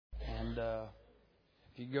And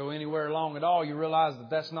if you go anywhere long at all, you realize that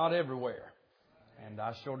that's not everywhere. And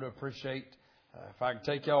I sure do appreciate, if I could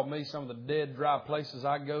take y'all with me, some of the dead, dry places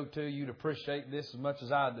I go to, you'd appreciate this as much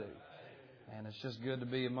as I do. And it's just good to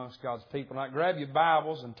be amongst God's people. Now, grab your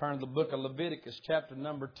Bibles and turn to the book of Leviticus chapter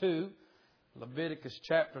number 2. Leviticus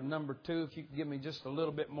chapter number 2. If you could give me just a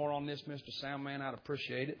little bit more on this, Mr. Soundman, I'd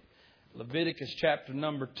appreciate it. Leviticus chapter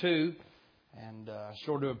number 2. And I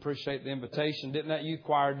sure do appreciate the invitation. Didn't that youth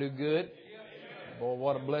choir do good? Boy,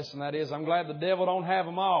 what a blessing that is. I'm glad the devil don't have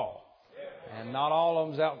them all. And not all of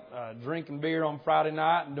them's out drinking beer on Friday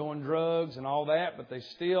night and doing drugs and all that. But there's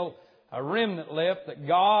still a remnant left that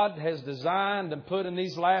God has designed and put in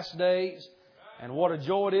these last days. And what a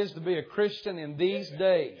joy it is to be a Christian in these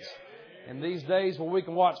days. In these days where we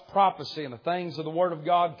can watch prophecy and the things of the Word of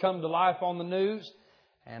God come to life on the news.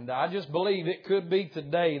 And I just believe it could be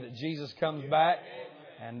today that Jesus comes back.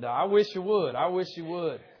 And I wish you would. I wish you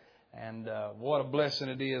would. And what a blessing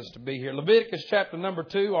it is to be here. Leviticus chapter number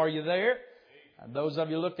 2. Are you there? Those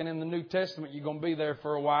of you looking in the New Testament, you're going to be there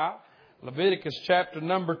for a while. Leviticus chapter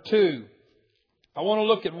number 2. I want to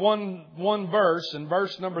look at one verse, in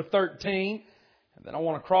verse number 13. And then I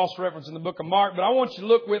want to cross-reference in the book of Mark. But I want you to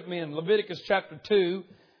look with me in Leviticus chapter 2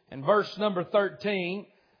 and verse number 13.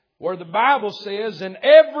 Where the Bible says, "In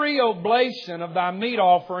every oblation of thy meat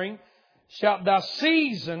offering shalt thou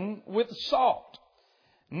season with salt.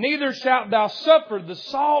 Neither shalt thou suffer the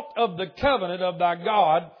salt of the covenant of thy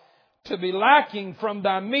God to be lacking from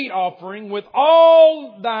thy meat offering. With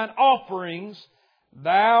all thine offerings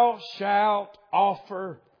thou shalt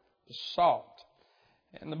offer the salt."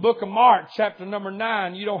 In the book of Mark, chapter number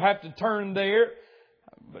 9, you don't have to turn there.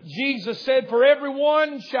 But Jesus said, "For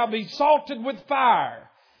everyone shall be salted with fire,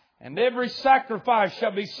 and every sacrifice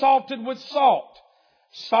shall be salted with salt."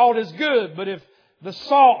 Salt is good, but if the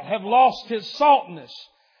salt have lost his saltness,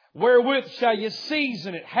 wherewith shall you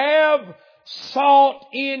season it? Have salt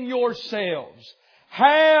in yourselves.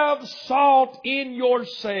 Have salt in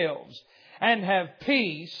yourselves, and have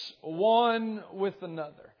peace one with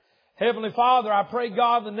another. Heavenly Father, I pray,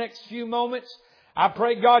 God, the next few moments, I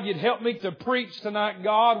pray, God, you'd help me to preach tonight,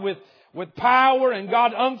 God, with power and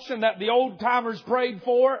God unction that the old timers prayed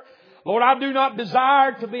for. Lord, I do not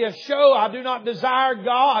desire to be a show. I do not desire,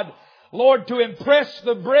 God, Lord, to impress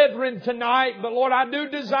the brethren tonight. But Lord, I do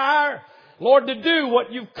desire, Lord, to do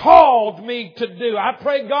what you've called me to do. I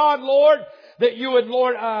pray, God, Lord, that you would,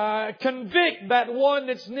 Lord, convict that one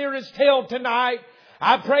that's nearest hell tonight.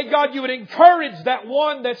 I pray, God, you would encourage that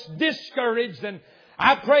one that's discouraged. And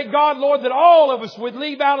I pray, God, Lord, that all of us would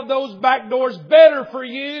leave out of those back doors better for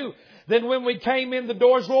you than when we came in the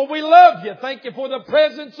doors. Lord, we love you. Thank you for the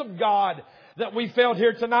presence of God that we felt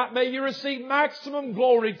here tonight. May you receive maximum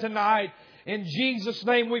glory tonight. In Jesus'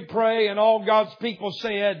 name we pray. And all God's people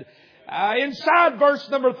said, inside verse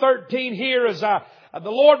number 13 here, as the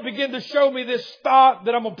Lord began to show me this thought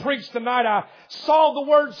that I'm going to preach tonight, I saw the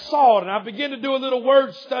word salt, and I began to do a little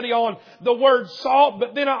word study on the word salt.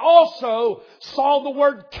 But then I also saw the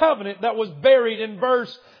word covenant that was buried in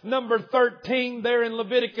verse number 13 there in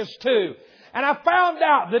Leviticus 2. And I found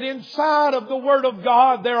out that inside of the Word of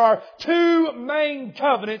God, there are two main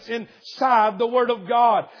covenants inside the Word of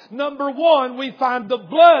God. Number one, we find the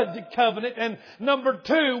blood covenant. And number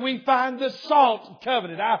two, we find the salt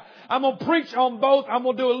covenant. I'm going to preach on both. I'm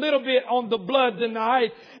going to do a little bit on the blood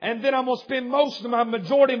tonight. And then I'm going to spend most of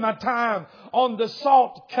majority of my time on the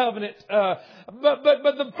salt covenant. But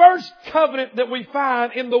the first covenant that we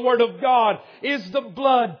find in the Word of God is the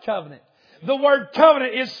blood covenant. The word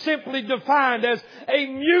covenant is simply defined as a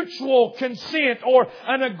mutual consent or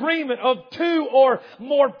an agreement of two or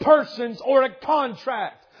more persons or a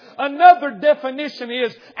contract. Another definition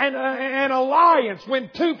is an alliance. When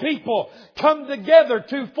two people come together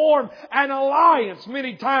to form an alliance.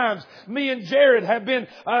 Many times, me and Jared have been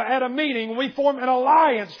at a meeting. We form an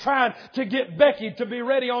alliance trying to get Becky to be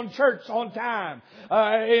ready on church on time.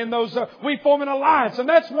 We form an alliance, and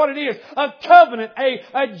that's what it is. A covenant,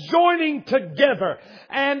 a joining together.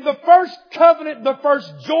 And the first covenant, the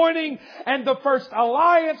first joining, and the first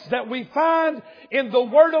alliance that we find in the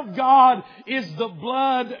Word of God is the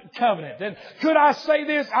blood covenant. And could I say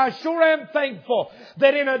this? I sure am thankful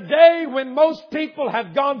that in a day when most people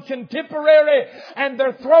have gone contemporary and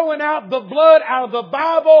they're throwing out the blood out of the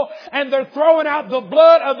Bible and they're throwing out the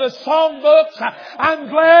blood of the songbooks, I'm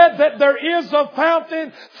glad that there is a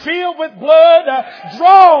fountain filled with blood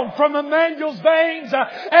drawn from Emmanuel's veins,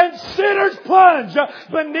 and sinners plunge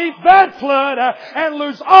beneath that flood and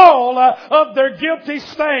lose all of their guilty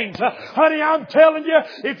stains. Honey, I'm telling you,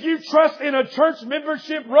 if you trust in a church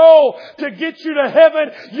membership roll to get you to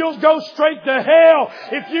heaven, you'll go straight to hell.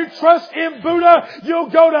 If you trust in Buddha, you'll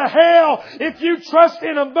go to hell. If you trust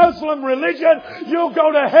in a Muslim religion, you'll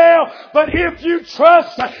go to hell. But if you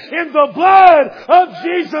trust in the blood of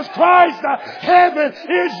Jesus Christ, heaven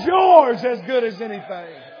is yours as good as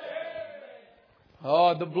anything.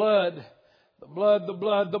 Oh, the blood.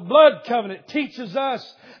 The blood covenant teaches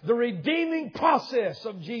us the redeeming process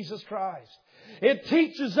of Jesus Christ. It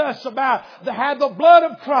teaches us about how the blood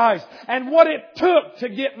of Christ and what it took to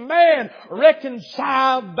get man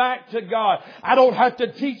reconciled back to God. I don't have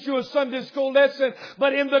to teach you a Sunday school lesson,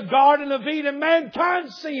 but in the Garden of Eden,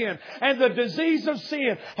 mankind's sin and the disease of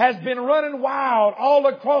sin has been running wild all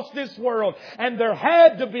across this world. And there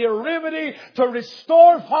had to be a remedy to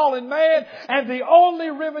restore fallen man. And the only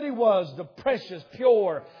remedy was the precious,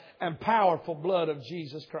 pure, and powerful blood of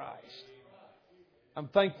Jesus Christ. I'm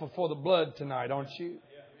thankful for the blood tonight, aren't you?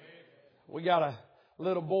 We got a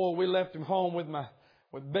little boy. We left him home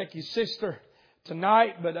with Becky's sister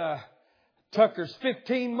tonight. But Tucker's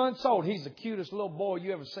 15 months old. He's the cutest little boy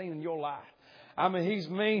you ever seen in your life. I mean, he's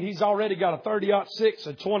mean. He's already got a 30-06,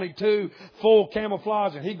 a 22, full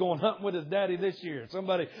camouflage, and he's going hunting with his daddy this year.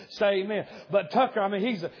 Somebody say amen. But Tucker, I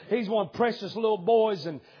mean, he's one precious little boys.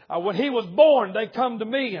 And when he was born, they come to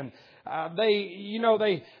me and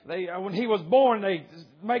when he was born, they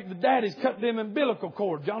make the daddies cut them umbilical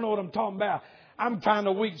cords. Y'all know what I'm talking about. I'm kind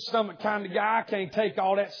of weak stomach kind of guy. I can't take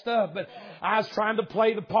all that stuff. But I was trying to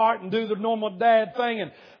play the part and do the normal dad thing.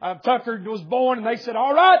 And Tucker was born and they said,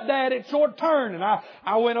 all right, Dad, it's your turn. And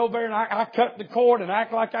I went over there and I cut the cord and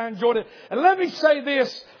act like I enjoyed it. And let me say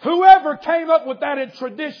this. Whoever came up with that in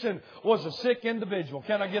tradition was a sick individual.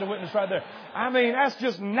 Can I get a witness right there? I mean, that's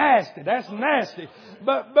just nasty. That's nasty.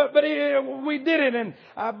 But we did it. And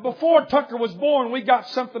before Tucker was born, we got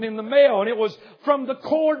something in the mail. And it was from the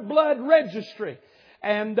cord blood registry.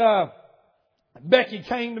 And Becky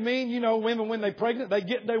came to me, and you know, women when they're pregnant, they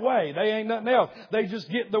get their way. They ain't nothing else. They just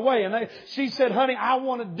get their way. And she said, honey, I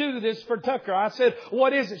want to do this for Tucker. I said,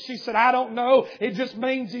 what is it? She said, I don't know. It just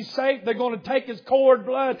means he's safe. They're going to take his cord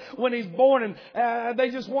blood when he's born, and they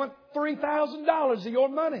just want $3,000 of your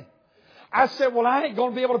money. I said, well, I ain't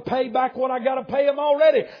going to be able to pay back what I got to pay him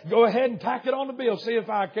already. Go ahead and tack it on the bill. See if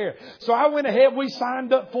I care. So I went ahead. We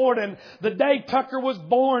signed up for it. And the day Tucker was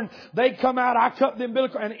born, they come out. I cut the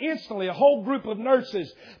umbilical. And instantly a whole group of nurses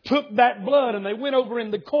took that blood and they went over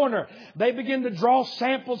in the corner. They began to draw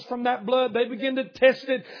samples from that blood. They began to test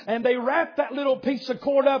it. And they wrapped that little piece of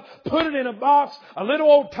cord up, put it in a box. A little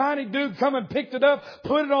old tiny dude come and picked it up,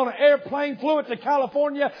 put it on an airplane, flew it to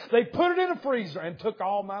California. They put it in a freezer and took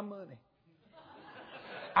all my money.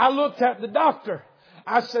 I looked at the doctor.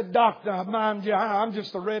 I said, Doctor, mind you, I'm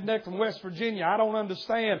just a redneck from West Virginia. I don't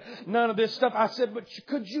understand none of this stuff. I said, but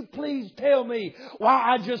could you please tell me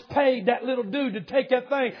why I just paid that little dude to take that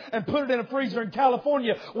thing and put it in a freezer in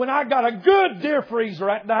California when I got a good deer freezer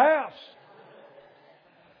at the house?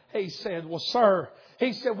 He said, well, sir,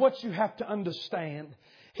 he said, what you have to understand,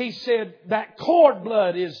 he said, that cord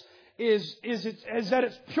blood is at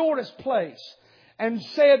its purest place. And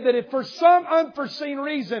said that if for some unforeseen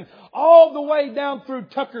reason, all the way down through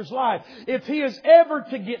Tucker's life, if he is ever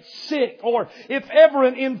to get sick, or if ever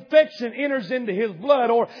an infection enters into his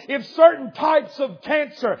blood, or if certain types of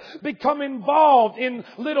cancer become involved in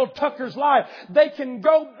little Tucker's life, they can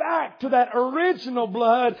go back to that original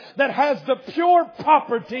blood that has the pure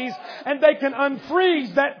properties, and they can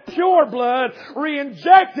unfreeze that pure blood,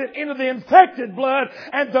 re-inject it into the infected blood,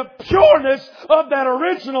 and the pureness of that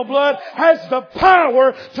original blood has the power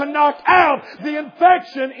to knock out the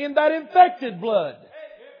infection in that infected blood.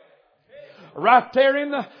 Right there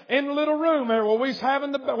in the little room there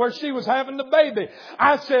where she was having the baby.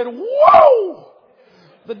 I said, whoa!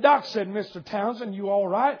 The doc said, Mr. Townsend, you all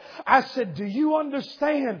right? I said, do you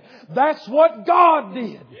understand? That's what God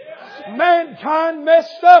did. Mankind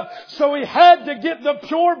messed up, so He had to get the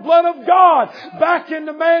pure blood of God back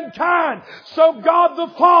into mankind. So God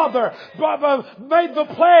the Father made the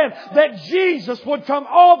plan that Jesus would come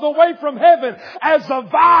all the way from heaven as a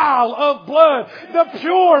vial of blood, the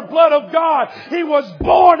pure blood of God. He was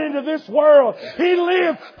born into this world. He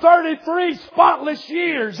lived 33 spotless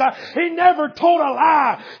years. He never told a lie.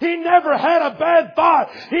 He never had a bad thought.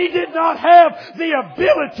 He did not have the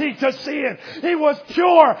ability to sin. He was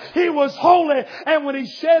pure. He was holy. And when He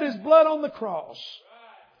shed His blood on the cross,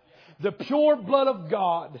 the pure blood of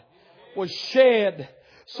God was shed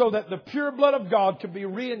so that the pure blood of God could be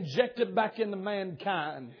re-injected back into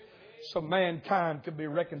mankind, so mankind could be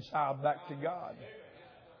reconciled back to God.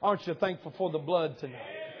 Aren't you thankful for the blood tonight?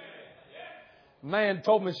 Man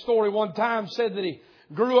told me a story one time, said that he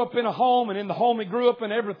grew up in a home, and in the home he grew up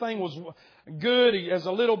in, everything was good. As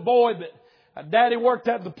a little boy, but Daddy worked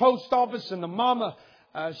at the post office, and the mama,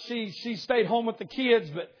 she stayed home with the kids.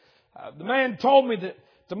 But the man told me that,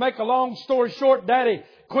 to make a long story short, Daddy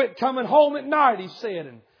quit coming home at night, he said,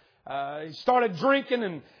 and he started drinking,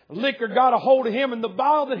 and liquor got a hold of him, and the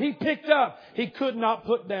bottle that he picked up, he could not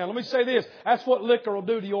put down. Let me say this, that's what liquor will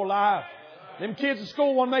do to your life. Them kids at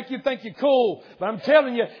school want to make you think you're cool, but I'm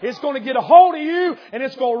telling you, it's going to get a hold of you, and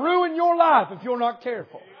it's going to ruin your life if you're not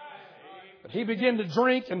careful. But he began to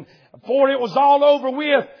drink, and before it was all over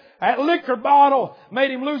with, that liquor bottle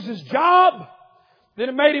made him lose his job. Then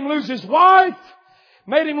it made him lose his wife,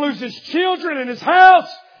 made him lose his children and his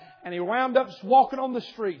house, and he wound up walking on the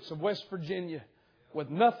streets of West Virginia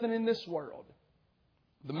with nothing in this world.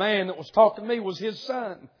 The man that was talking to me was his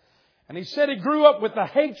son. And he said he grew up with a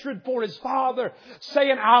hatred for his father,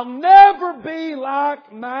 saying, I'll never be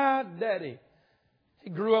like my daddy. He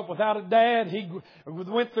grew up without a dad. He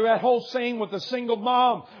went through that whole scene with a single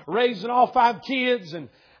mom, raising all 5 kids. And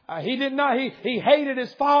he hated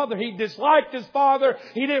his father. He disliked his father.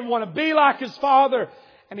 He didn't want to be like his father.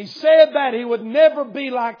 And he said that he would never be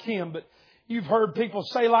like him. But you've heard people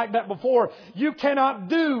say like that before. You cannot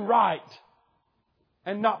do right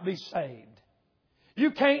and not be saved.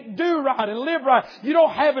 You can't do right and live right. You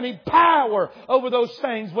don't have any power over those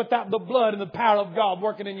things without the blood and the power of God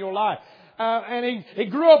working in your life. And he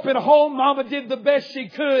grew up in a home. Mama did the best she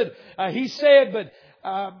could, he said,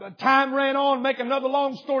 but time ran on. Make another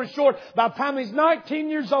long story short, by the time he's 19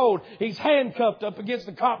 years old, he's handcuffed up against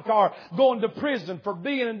the cop car, going to prison for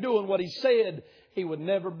being and doing what he said he would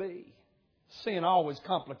never be. Sin always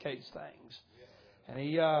complicates things. And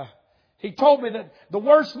he told me that the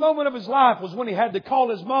worst moment of his life was when he had to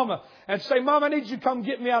call his mama and say, Mom, I need you to come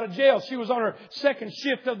get me out of jail. She was on her second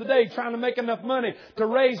shift of the day trying to make enough money to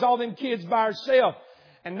raise all them kids by herself.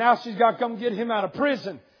 And now she's got to come get him out of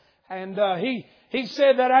prison. And he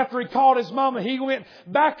said that after he called his mama, he went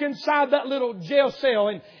back inside that little jail cell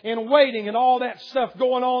in waiting and all that stuff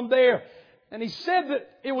going on there. And he said that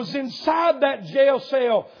it was inside that jail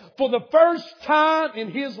cell for the first time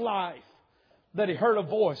in his life that he heard a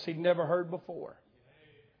voice he'd never heard before.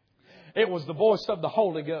 It was the voice of the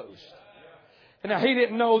Holy Ghost. And now he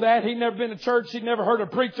didn't know that. He'd never been to church. He'd never heard a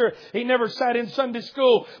preacher. He never sat in Sunday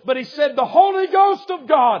school. But he said the Holy Ghost of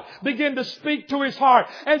God began to speak to his heart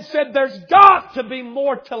and said, there's got to be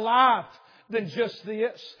more to life than just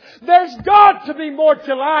this. There's got to be more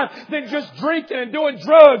to life than just drinking and doing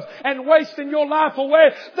drugs and wasting your life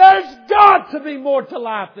away. There's got to be more to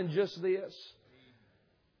life than just this.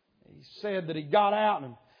 He said that he got out,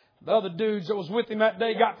 and the other dudes that was with him that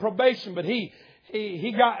day got probation, but the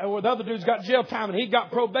other dudes got jail time, and he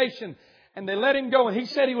got probation, and they let him go. And he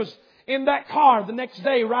said he was in that car the next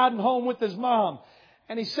day riding home with his mom.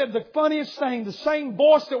 And he said the funniest thing, the same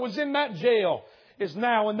voice that was in that jail is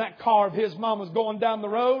now in that car of his mama's going down the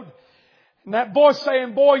road. And that voice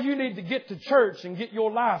saying, boy, you need to get to church and get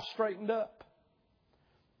your life straightened up.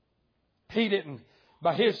 He didn't,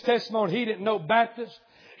 by his testimony, he didn't know Baptist.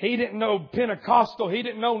 He didn't know Pentecostal. He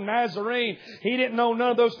didn't know Nazarene. He didn't know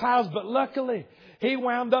none of those titles. But luckily, he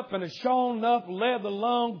wound up in a shown up, leather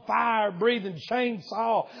lung, fire breathing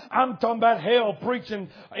chainsaw. I'm talking about hell preaching,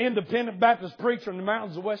 independent Baptist preacher in the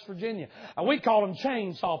mountains of West Virginia. We call them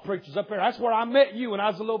chainsaw preachers up there. That's where I met you when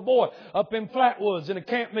I was a little boy up in Flatwoods in a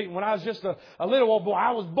camp meeting when I was just a little old boy.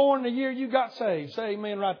 I was born the year you got saved. Say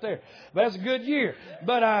amen right there. But that's a good year.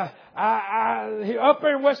 But up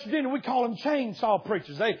there in West Virginia, we call them chainsaw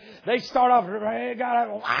preachers. They start off, they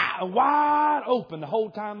got wide open the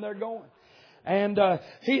whole time they're going. And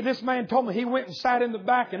this man told me he went and sat in the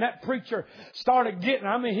back, and that preacher started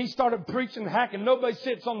he started preaching and hacking. Nobody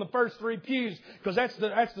sits on the first 3 pews because that's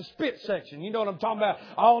the spit section. You know what I'm talking about?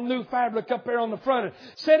 All new fabric up there on the front. And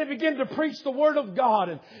said he began to preach the Word of God.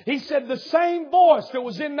 And he said the same voice that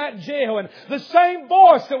was in that jail and the same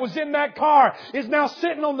voice that was in that car is now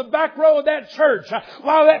sitting on the back row of that church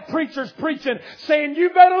while that preacher's preaching, saying,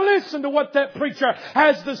 you better listen to what that preacher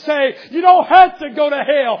has to say. You don't have to go to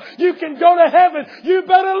hell. You can go to heaven. You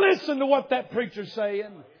better listen to what that preacher's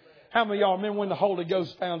saying. How many of y'all remember when the Holy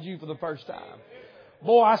Ghost found you for the first time?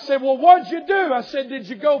 Boy, I said, well, what'd you do? I said, did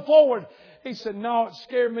you go forward? He said, no, it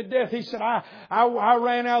scared me to death. He said, I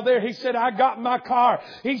ran out there. He said, I got in my car.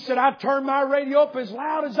 He said, I turned my radio up as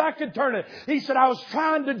loud as I could turn it. He said, I was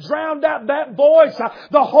trying to drown out that voice,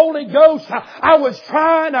 the Holy Ghost. I was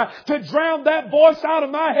trying to drown that voice out of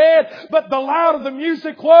my head. But the louder the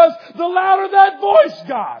music was, the louder that voice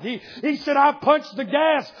got. He said, I punched the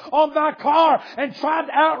gas on my car and tried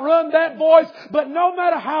to outrun that voice. But no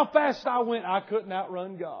matter how fast I went, I couldn't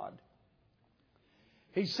outrun God.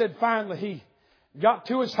 He said finally he got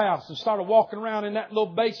to his house and started walking around in that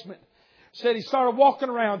little basement. Said he started walking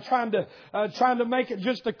around trying to make it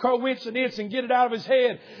just a coincidence and get it out of his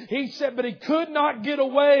head. He said, but he could not get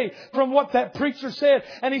away from what that preacher said.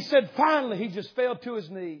 And he said, finally, he just fell to his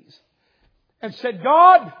knees and said,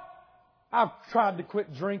 God, I've tried to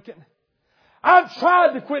quit drinking. I've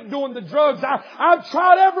tried to quit doing the drugs. I've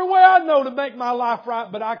tried every way I know to make my life right,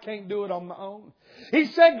 but I can't do it on my own. He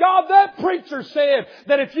said, God, that preacher said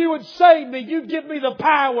that if you would save me, you'd give me the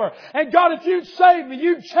power. And God, if you'd save me,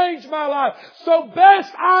 you'd change my life. So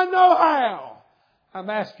best I know how, I'm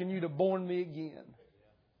asking you to born me again.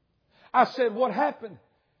 I said, what happened?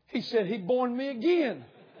 He said, He born me again.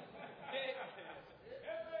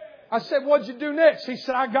 I said, what'd you do next? He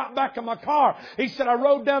said, I got back in my car. He said, I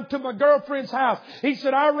rode down to my girlfriend's house. He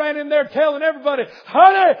said, I ran in there telling everybody,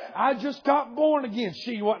 honey, I just got born again.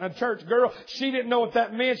 She wasn't a church girl. She didn't know what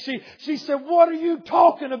that meant. She said, what are you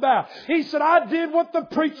talking about? He said, I did what the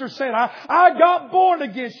preacher said. I got born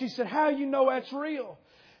again. She said, how you know that's real?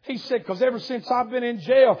 He said, because ever since I've been in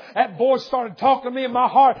jail, that boy started talking to me and my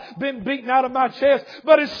heart been beating out of my chest.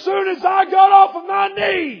 But as soon as I got off of my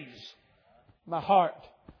knees, my heart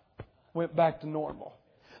went back to normal.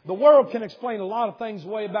 The world can explain a lot of things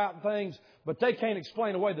away about things, but they can't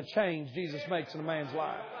explain away the change Jesus makes in a man's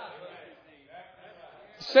life.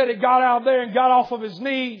 Said he got out there and got off of his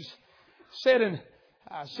knees. Said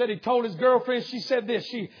he told his girlfriend, she said this.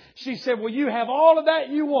 She said, well, you have all of that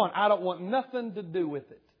you want. I don't want nothing to do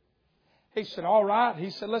with it. He said, all right. He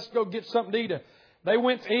said, let's go get something to eat. They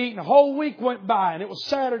went to eat and a whole week went by and it was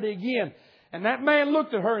Saturday again. And that man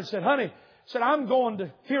looked at her and said, honey, said, I'm going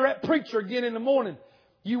to hear that preacher again in the morning.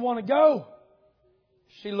 You want to go?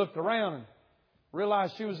 She looked around and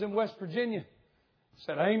realized she was in West Virginia.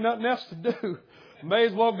 Said, ain't nothing else to do. May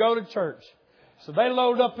as well go to church. So they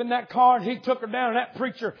loaded up in that car and he took her down. And that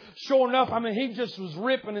preacher, sure enough, he just was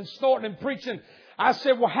ripping and snorting and preaching. I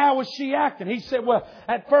said, well, how was she acting? He said, well,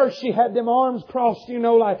 at first she had them arms crossed,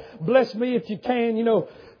 like, bless me if you can,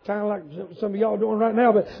 kind of like some of y'all doing right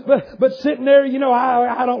now, but sitting there,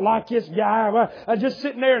 I don't like this guy. Just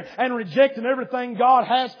sitting there and rejecting everything God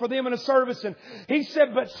has for them in a service. And he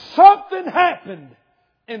said, but something happened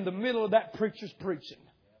in the middle of that preacher's preaching.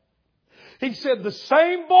 He said, the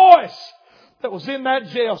same voice that was in that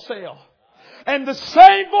jail cell, and the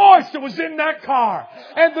same voice that was in that car,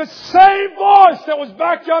 and the same voice that was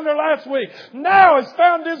back yonder last week, now has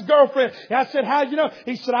found his girlfriend. And I said, how do you know?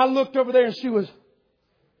 He said, I looked over there and she was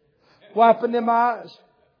wiping them eyes.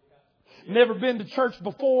 Never been to church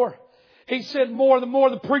before. He said the more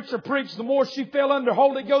the preacher preached, the more she fell under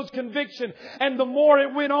Holy Ghost conviction. And the more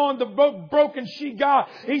it went on, the broken she got.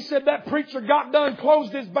 He said that preacher got done,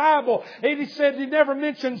 closed his Bible. And he said he never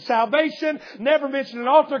mentioned salvation, never mentioned an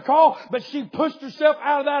altar call. But she pushed herself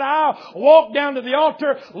out of that aisle, walked down to the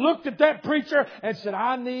altar, looked at that preacher and said,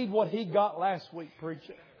 I need what he got last week,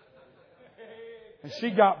 preacher. And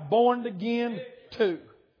she got born again too.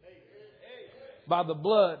 By the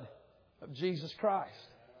blood of Jesus Christ.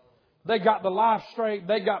 They got the life straight.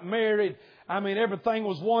 They got married. Everything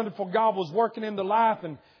was wonderful. God was working in the life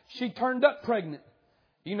and she turned up pregnant.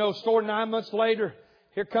 Story 9 months later,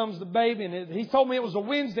 here comes the baby. And he told me it was a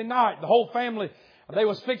Wednesday night. The whole family, they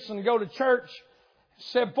was fixing to go to church.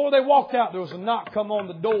 Said before they walked out, there was a knock come on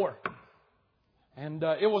the door. And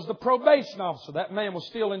it was the probation officer. That man was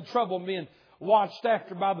still in trouble being watched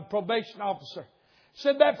after by the probation officer.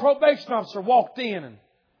 Said that probation officer walked in and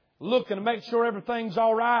looking to make sure everything's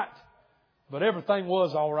all right. But everything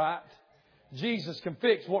was all right. Jesus can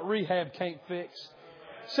fix what rehab can't fix.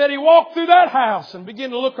 Said he walked through that house and began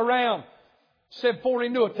to look around. Said before he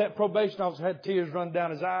knew it, that probation officer had tears run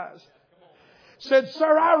down his eyes. Said,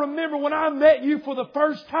 sir, I remember when I met you for the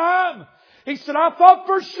first time. He said, I thought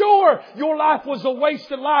for sure your life was a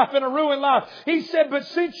wasted life and a ruined life. He said, but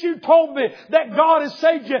since you told me that God has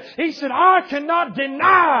saved you, he said, I cannot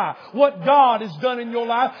deny what God has done in your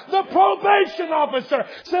life. The probation officer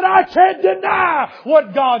said, I can't deny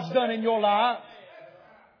what God's done in your life.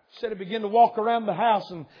 Said he began to walk around the house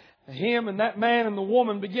and him and that man and the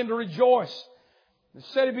woman began to rejoice. He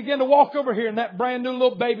said he began to walk over here and that brand new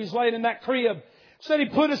little baby's laying in that crib. Said he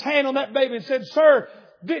put his hand on that baby and said, sir,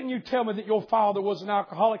 didn't you tell me that your father was an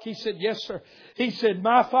alcoholic? He said, yes, sir. He said,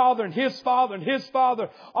 my father and his father and his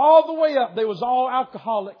father, all the way up, they was all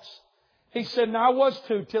alcoholics. He said, and I was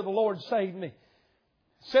too till the Lord saved me.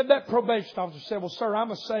 Said that probation officer said, well, sir,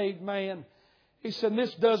 I'm a saved man. He said,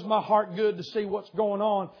 this does my heart good to see what's going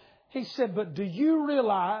on. He said, but do you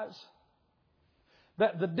realize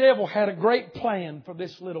that the devil had a great plan for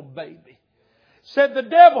this little baby? said the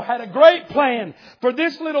devil had a great plan for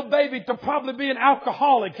this little baby to probably be an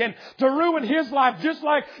alcoholic and to ruin his life just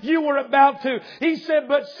like you were about to. He said,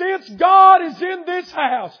 but since God is in this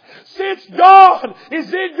house, since God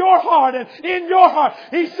is in your heart and in your heart,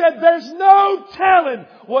 he said, there's no telling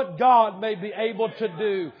what God may be able to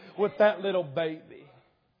do with that little baby.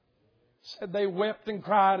 Said they wept and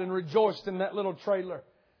cried and rejoiced in that little trailer.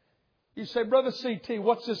 You say, Brother C.T.,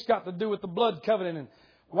 what's this got to do with the blood covenant? And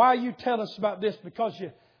why you tell us about this? Because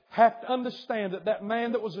you have to understand that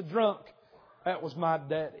man that was a drunk, that was my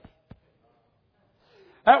daddy.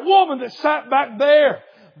 That woman that sat back there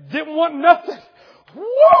didn't want nothing.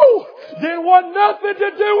 Whoa! Didn't want nothing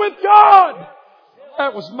to do with God.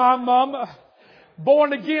 That was my mama.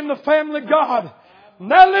 Born again in the family of God.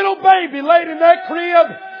 And that little baby laid in that crib,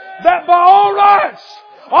 that by all rights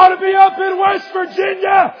ought to be up in West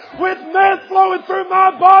Virginia with meth flowing through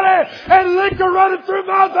my body and liquor running through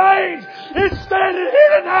my veins. It's standing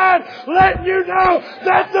here tonight letting you know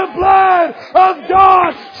that the blood of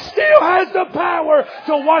God still has the power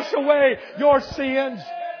to wash away your sins.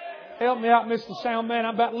 Help me out, Mr. Soundman.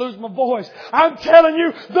 I'm about to lose my voice. I'm telling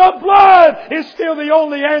you, the blood is still the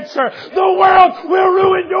only answer. The world will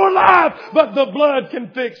ruin your life, but the blood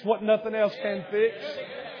can fix what nothing else can fix.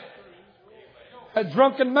 A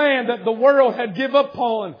drunken man that the world had give up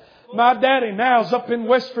on. My daddy now is up in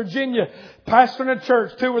West Virginia, pastoring a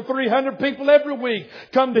church. 200 or 300 people every week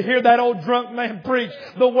come to hear that old drunk man preach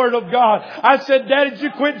the Word of God. I said, Daddy, did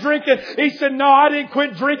you quit drinking? He said, no, I didn't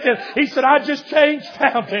quit drinking. He said, I just changed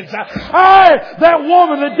fountains. Hey, that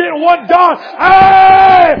woman that didn't want God.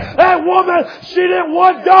 Hey, that woman, she didn't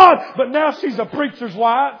want God. But now she's a preacher's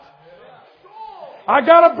wife. I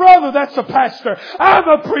got a brother that's a pastor. I'm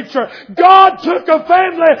a preacher. God took a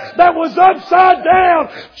family that was upside down,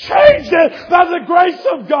 changed it by the grace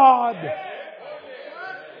of God.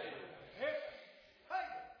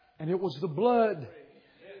 And it was the blood.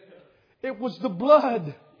 It was the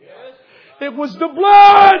blood. It was the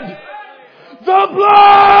blood. The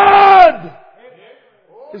blood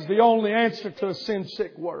is the only answer to a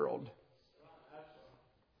sin-sick world.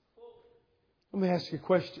 Let me ask you a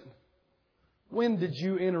question. When did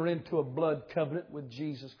you enter into a blood covenant with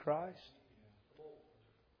Jesus Christ?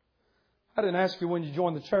 I didn't ask you when you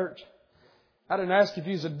joined the church. I didn't ask if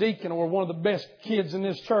you was a deacon or one of the best kids in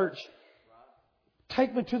this church.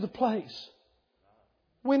 Take me to the place.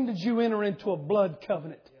 When did you enter into a blood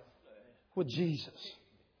covenant with Jesus?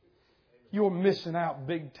 You're missing out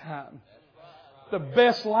big time. The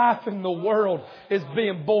best life in the world is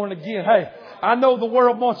being born again. Hey, I know the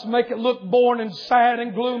world wants to make it look boring and sad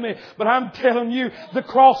and gloomy, but I'm telling you, the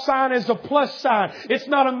cross sign is a plus sign. It's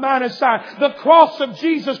not a minus sign. The cross of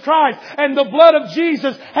Jesus Christ and the blood of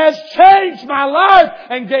Jesus has changed my life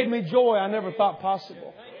and gave me joy I never thought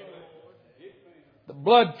possible. The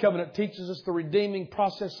blood covenant teaches us the redeeming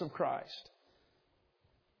process of Christ.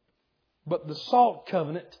 But the salt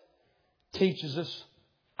covenant teaches us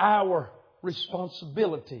our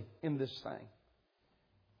responsibility in this thing.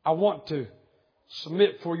 I want to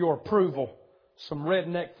submit for your approval some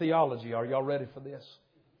redneck theology. Are y'all ready for this?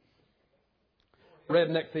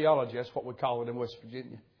 Redneck theology, that's what we call it in West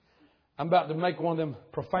Virginia. I'm about to make one of them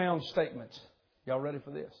profound statements. Y'all ready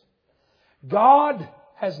for this? God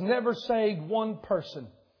has never saved one person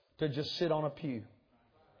to just sit on a pew.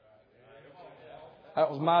 That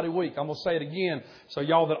was mighty weak. I'm going to say it again so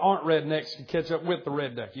y'all that aren't rednecks can catch up with the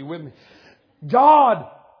redneck. You with me? God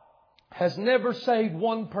has never saved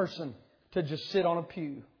one person to just sit on a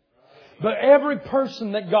pew. But every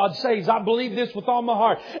person that God saves, I believe this with all my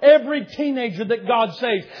heart. Every teenager that God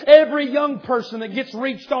saves, every young person that gets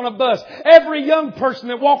reached on a bus, every young person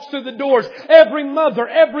that walks through the doors, every mother,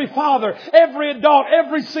 every father, every adult,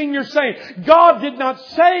 every senior saint. God did not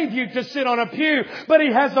save you to sit on a pew, but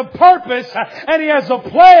He has a purpose and He has a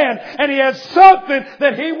plan and He has something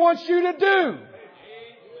that He wants you to do.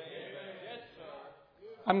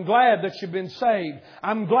 I'm glad that you've been saved.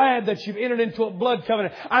 I'm glad that you've entered into a blood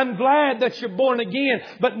covenant. I'm glad that you're born again.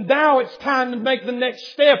 But now it's time to make the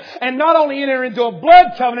next step and not only enter into a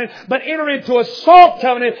blood covenant, but enter into a salt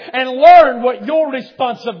covenant and learn what your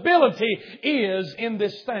responsibility is in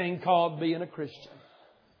this thing called being a Christian.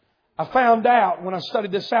 I found out when I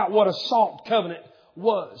studied this out what a salt covenant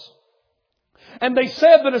was. And they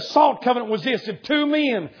said that a salt covenant was this. If two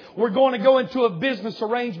men were going to go into a business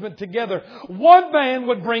arrangement together, one man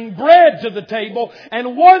would bring bread to the table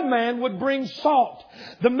and one man would bring salt.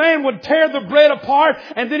 The man would tear the bread apart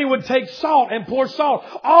and then he would take salt and pour salt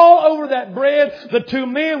all over that bread. The two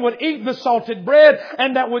men would eat the salted bread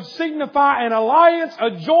and that would signify an alliance,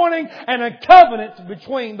 a joining and a covenant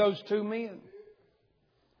between those two men.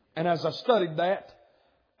 And as I studied that,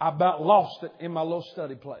 I about lost it in my little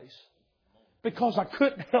study place. Because I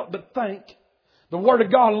couldn't help but think. The Word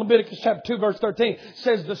of God in Leviticus chapter 2 verse 13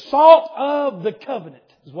 says the salt of the covenant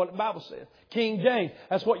is what the Bible says. King James,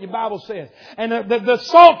 that's what your Bible says. And the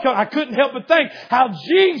salt, I couldn't help but think how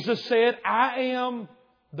Jesus said, I am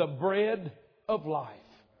the bread of life.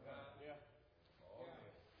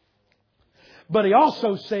 But He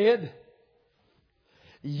also said,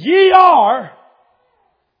 ye are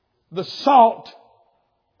the salt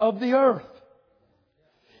of the earth.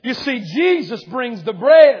 You see, Jesus brings the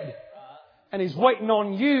bread, and He's waiting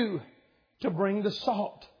on you to bring the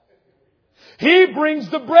salt. He brings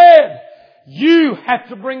the bread. You have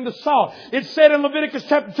to bring the salt. It said in Leviticus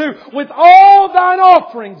chapter 2, with all thine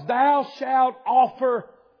offerings thou shalt offer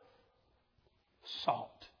salt.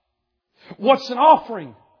 What's an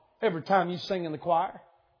offering? Every time you sing in the choir.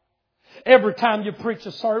 Every time you preach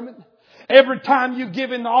a sermon. Every time you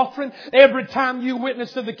give in the offering. Every time you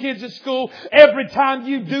witness to the kids at school. Every time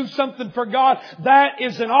you do something for God. That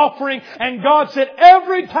is an offering. And God said,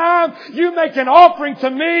 every time you make an offering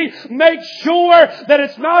to me, make sure that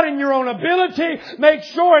it's not in your own ability. Make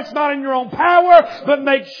sure it's not in your own power. But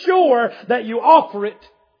make sure that you offer it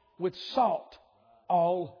with salt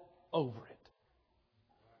all over it.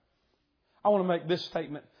 I want to make this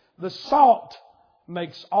statement. The salt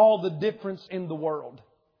makes all the difference in the world.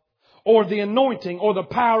 Or the anointing or the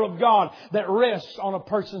power of God that rests on a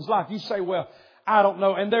person's life. You say, well, I don't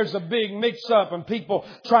know. And there's a big mix-up and people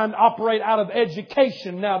trying to operate out of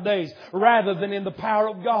education nowadays rather than in the power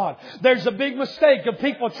of God. There's a big mistake of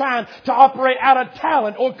people trying to operate out of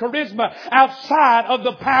talent or charisma outside of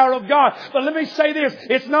the power of God. But let me say this.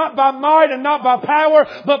 It's not by might and not by power,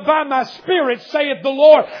 but by my Spirit, saith the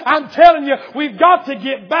Lord. I'm telling you, we've got to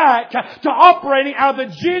get back to operating out of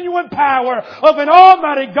the genuine power of an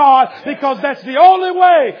Almighty God, because that's the only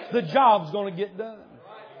way the job's going to get done.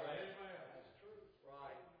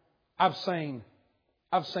 I've seen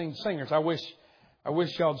singers. I wish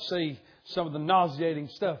y'all'd see some of the nauseating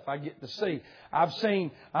stuff I get to see. I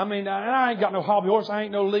ain't got no hobby horse. I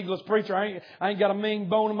ain't no legalist preacher. I ain't got a mean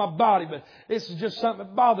bone in my body. But this is just something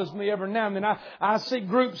that bothers me every now and then. I see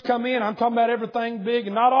groups come in. I'm talking about everything big,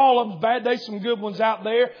 and not all of them's bad. There's some good ones out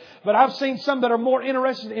there. But I've seen some that are more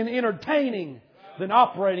interested in entertaining than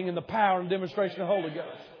operating in the power and demonstration of the Holy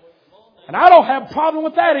Ghost. And I don't have a problem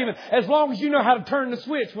with that even, as long as you know how to turn the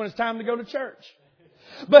switch when it's time to go to church.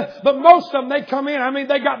 But most of them, they come in.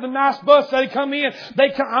 They got the nice bus. They come in.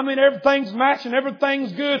 Everything's matching.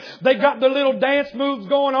 Everything's good. They got the little dance moves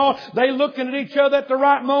going on. They looking at each other at the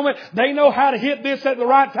right moment. They know how to hit this at the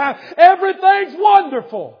right time. Everything's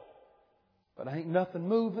wonderful. But ain't nothing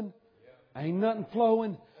moving. Ain't nothing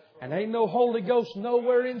flowing. And ain't no Holy Ghost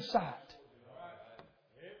nowhere in sight.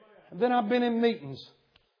 And then I've been in meetings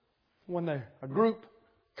when they're a group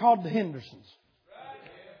called the Hendersons.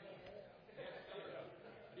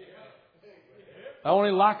 I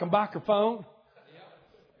only like a microphone.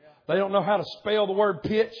 They don't know how to spell the word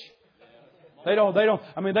pitch. They don't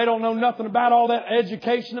know nothing about all that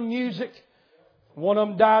education of music. One of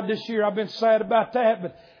them died this year. I've been sad about that,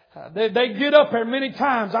 but they get up there many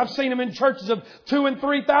times. I've seen them in churches of 2,000 and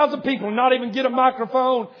 3,000 people and not even get a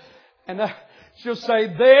microphone. And she'll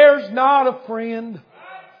say, there's not a friend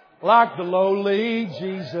like the lowly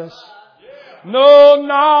Jesus. No,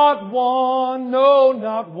 not one. No,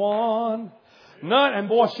 not one. None. And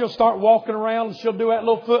boy, she'll start walking around and she'll do that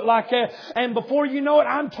little foot like that. And before you know it,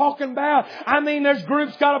 I'm talking about, there's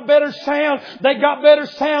groups got a better sound. They got better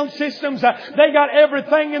sound systems. They got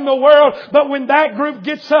everything in the world. But when that group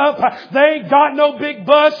gets up, they ain't got no big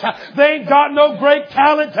bus. They ain't got no great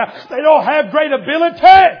talent. They don't have great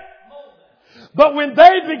ability. But when they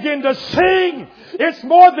begin to sing, it's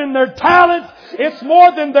more than their talent. It's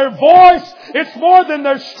more than their voice. It's more than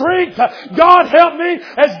their strength. God help me,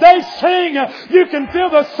 as they sing, you can feel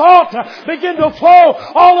the salt begin to flow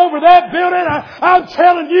all over that building. I'm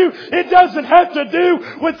telling you, it doesn't have to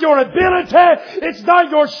do with your ability. It's not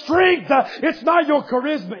your strength. It's not your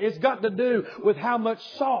charisma. It's got to do with how much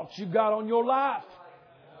salt you got on your life.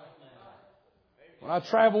 When I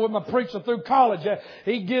travel with my preacher through college,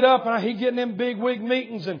 he'd get up and he'd get in them big wig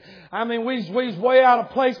meetings, and we was way out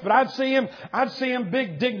of place. But I'd see him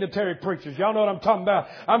big dignitary preachers. Y'all know what I'm talking about.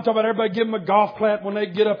 I'm talking about everybody give him a golf clap when they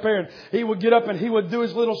get up there, and he would get up and he would do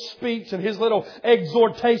his little speech and his little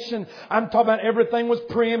exhortation. I'm talking about everything was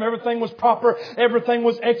prim, everything was proper, everything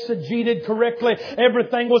was exegeted correctly,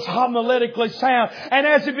 everything was homiletically sound. And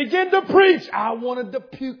as he began to preach, I wanted to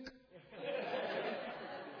puke.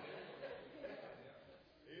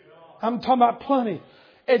 I'm talking about plenty.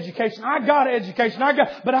 education. I got an education.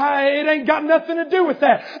 But it ain't got nothing to do with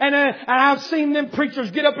that. And I've seen them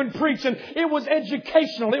preachers get up and preach, and it was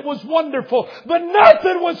educational. It was wonderful. But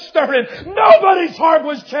nothing was stirring. Nobody's heart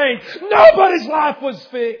was changed. Nobody's life was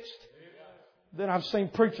fixed. Then I've seen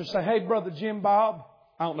preachers say, "Hey, Brother Jim Bob."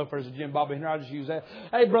 I don't know if there's a Jim Bob in here. I'll just use that.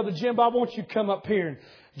 "Hey, Brother Jim Bob, won't you come up here?" And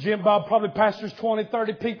Jim Bob probably pastors 20,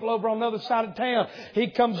 30 people over on the other side of town. He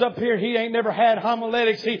comes up here. He ain't never had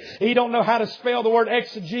homiletics. He don't know how to spell the word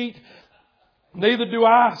exegete. Neither do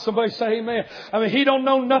I. Somebody say amen. I mean, he don't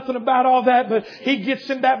know nothing about all that, but he gets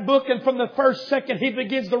in that book, and from the first second he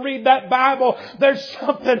begins to read that Bible, there's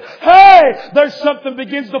something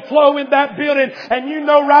begins to flow in that building, and you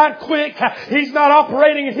know right quick, he's not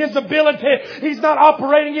operating in his ability. He's not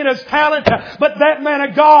operating in his talent, but that man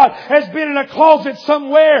of God has been in a closet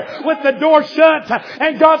somewhere with the door shut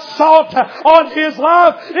and got salt on his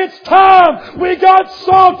life. It's time we got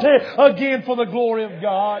salty again for the glory of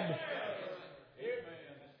God.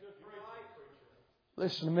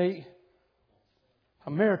 Listen to me.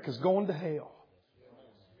 America's going to hell.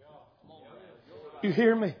 You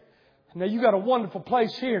hear me? Now you got a wonderful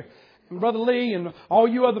place here. And Brother Lee and all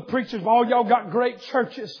you other preachers, all y'all got great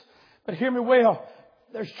churches. But hear me well.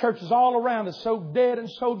 There's churches all around us so dead and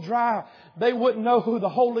so dry. They wouldn't know who the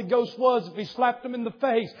Holy Ghost was if He slapped them in the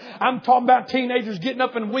face. I'm talking about teenagers getting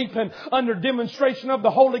up and weeping under demonstration of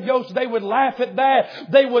the Holy Ghost. They would laugh at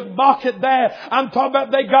that. They would mock at that. I'm talking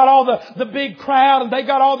about they got all the big crowd and they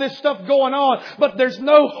got all this stuff going on. But there's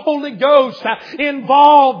no Holy Ghost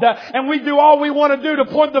involved. And we do all we want to do to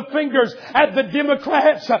point the fingers at the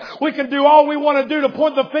Democrats. We can do all we want to do to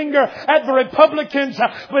point the finger at the Republicans.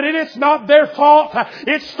 But it's not their fault.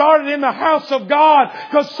 It started in the house of God,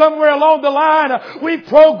 because somewhere along the line we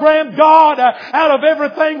programmed God out of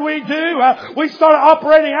everything we do. We started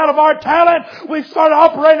operating out of our talent. We started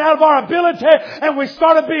operating out of our ability, and we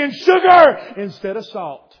started being sugar instead of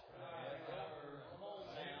salt.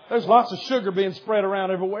 There's lots of sugar being spread around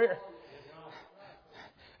everywhere.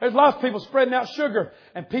 There's lots of people spreading out sugar,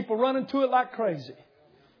 and people running to it like crazy.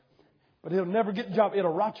 But it'll never get the job.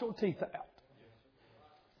 It'll rot your teeth out.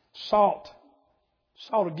 Salt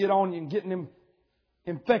will get on you and get in them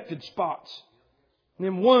infected spots, and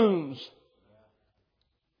them wounds.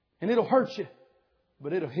 And it'll hurt you,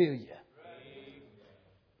 but it'll heal you.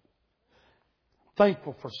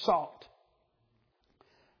 Thankful for salt.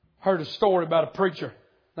 Heard a story about a preacher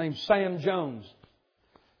named Sam Jones.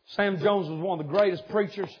 Sam Jones was one of the greatest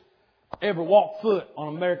preachers ever walked foot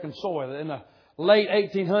on American soil. In the late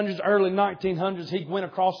 1800s, early 1900s, he went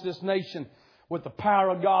across this nation with the power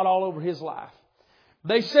of God all over his life.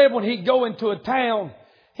 They said when he'd go into a town,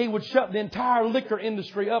 he would shut the entire liquor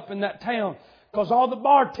industry up in that town, because all the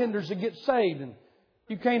bartenders would get saved. And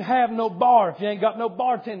you can't have no bar if you ain't got no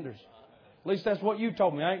bartenders. At least that's what you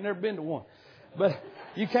told me. I ain't never been to one. But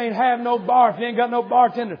you can't have no bar if you ain't got no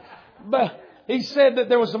bartenders. But he said that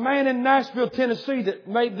there was a man in Nashville, Tennessee that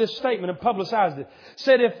made this statement and publicized it.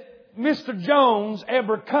 Said, if Mr. Jones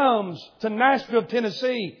ever comes to Nashville,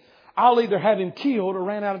 Tennessee, I'll either have him killed or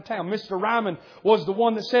ran out of town. Mr. Ryman was the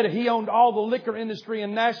one that said it. He owned all the liquor industry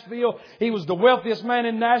in Nashville. He was the wealthiest man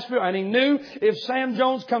in Nashville. And he knew if Sam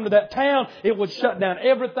Jones come to that town, it would shut down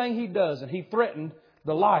everything he does. And he threatened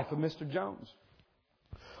the life of Mr. Jones.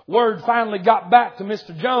 Word finally got back to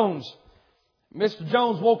Mr. Jones. Mr.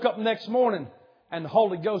 Jones woke up the next morning and the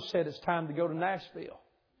Holy Ghost said, it's time to go to Nashville.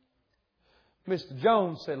 Mr.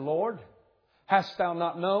 Jones said, Lord, hast thou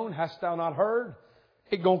not known? Hast thou not heard?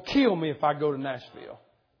 It's going to kill me if I go to Nashville.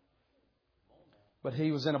 But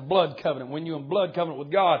he was in a blood covenant. When you're in blood covenant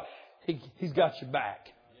with God, He's got your back.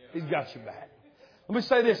 He's got your back. Let me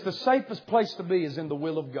say this. The safest place to be is in the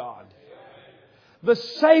will of God. The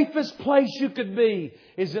safest place you could be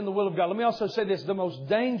is in the will of God. Let me also say this. The most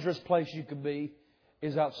dangerous place you could be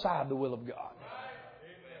is outside the will of God.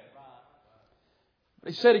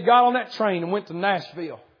 He said he got on that train and went to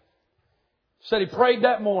Nashville. Said he prayed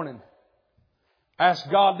that morning.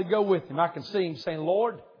 Asked God to go with him. I can see him saying,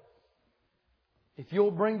 Lord, if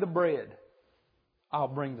you'll bring the bread, I'll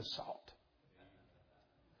bring the salt.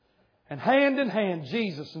 And hand in hand,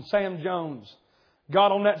 Jesus and Sam Jones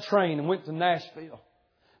got on that train and went to Nashville.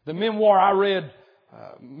 The memoir I read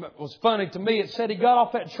was funny to me. It said he got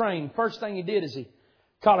off that train. First thing he did is he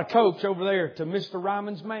caught a coach over there to Mr.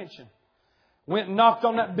 Ryman's mansion. Went and knocked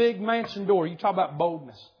on that big mansion door. You talk about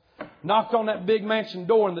boldness. Knocked on that big mansion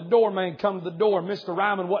door, and the doorman come to the door. Mr.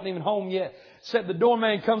 Ryman wasn't even home yet. Said the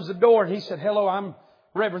doorman comes to the door, and he said, hello, I'm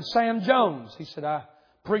Reverend Sam Jones. He said, I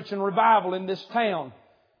preach in revival in this town,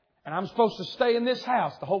 and I'm supposed to stay in this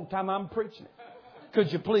house the whole time I'm preaching it.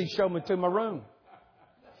 Could you please show me to my room?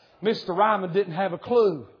 Mr. Ryman didn't have a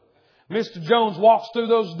clue. Mr. Jones walks through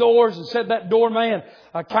those doors and said that doorman,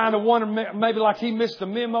 I kind of wondered maybe like he missed a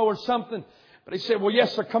memo or something. But he said, well,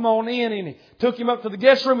 yes, sir, come on in. And he took him up to the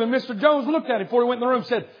guest room. And Mr. Jones looked at him before he went in the room and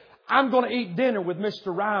said, I'm going to eat dinner with Mr.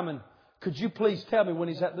 Ryman. Could you please tell me when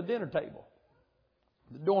he's at the dinner table?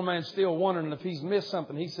 The doorman's still wondering if he's missed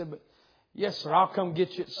something. He said, but yes, sir, I'll come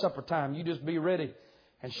get you at supper time. You just be ready.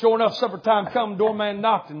 And sure enough, supper time come. Doorman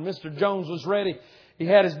knocked and Mr. Jones was ready. He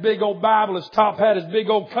had his big old Bible. His top hat, his big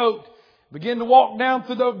old coat. Began to walk down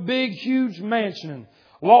through the big, huge mansion and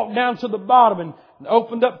walked down to the bottom and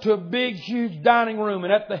opened up to a big, huge dining room.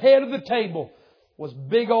 And at the head of the table was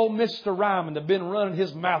big old Mr. Ryman that had been running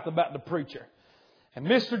his mouth about the preacher. And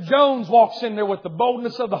Mr. Jones walks in there with the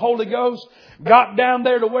boldness of the Holy Ghost, got down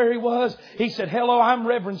there to where he was. He said, hello, I'm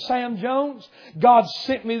Reverend Sam Jones. God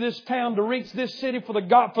sent me this town to reach this city for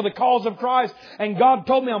the cause of Christ. And God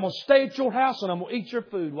told me I'm going to stay at your house and I'm going to eat your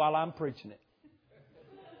food while I'm preaching it.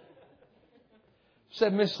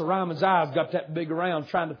 Said Mr. Ryman's eyes got that big around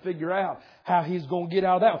trying to figure out how he's going to get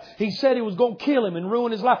out of that one. He said he was going to kill him and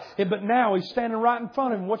ruin his life. But now he's standing right in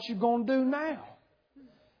front of him. What you going to do now?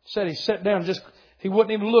 Said he sat down he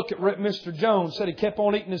wouldn't even look at Mr. Jones. Said he kept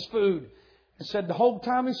on eating his food. And said the whole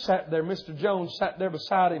time he sat there, Mr. Jones sat there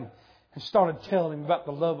beside him and started telling him about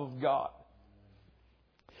the love of God.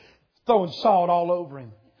 Throwing salt all over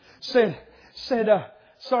him.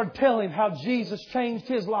 Started telling him how Jesus changed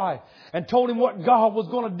his life and told him what God was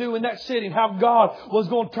going to do in that city and how God was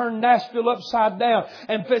going to turn Nashville upside down.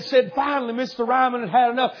 And said finally Mr. Ryman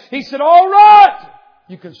had enough. He said, all right,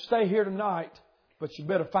 you can stay here tonight, but you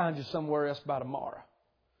better find you somewhere else by tomorrow.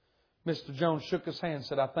 Mr. Jones shook his hand and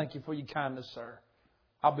said, I thank you for your kindness, sir.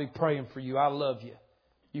 I'll be praying for you. I love you.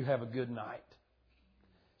 You have a good night.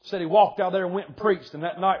 Said he walked out there and went and preached. And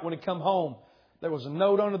that night when he come home, there was a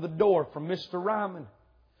note under the door from Mr. Ryman.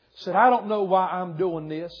 Said, I don't know why I'm doing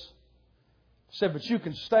this. Said, but you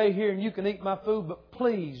can stay here and you can eat my food, but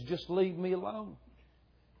please just leave me alone.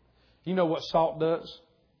 You know what salt does?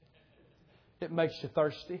 It makes you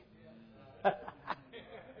thirsty.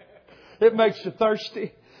 It makes you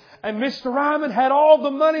thirsty. And Mr. Ryman had all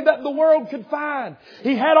the money that the world could find.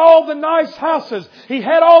 He had all the nice houses. He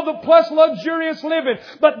had all the plus luxurious living.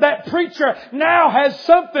 But that preacher now has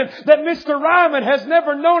something that Mr. Ryman has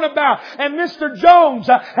never known about. And Mr. Jones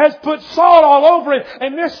has put salt all over it.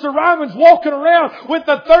 And Mr. Ryman's walking around with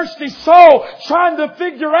a thirsty soul trying to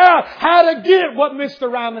figure out how to get what Mr.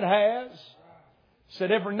 Ryman has.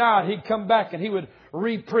 Said every night he'd come back and he would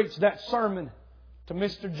re-preach that sermon to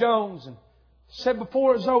Mr. Jones. And said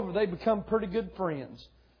before it was over, they'd become pretty good friends.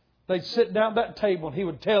 They'd sit down at that table and he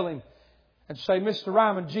would tell him and say, Mr.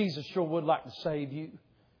 Ryman, Jesus sure would like to save you.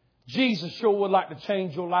 Jesus sure would like to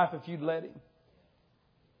change your life if you'd let Him.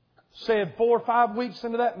 Said 4 or 5 weeks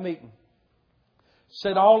into that meeting,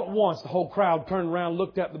 said all at once the whole crowd turned around,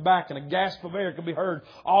 looked at the back, and a gasp of air could be heard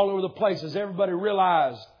all over the place as everybody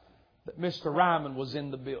realized that Mr. Ryman was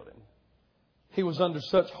in the building. He was under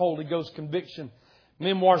such Holy Ghost conviction.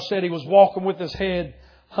 Memoir said he was walking with his head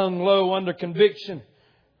hung low under conviction,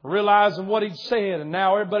 realizing what he'd said. And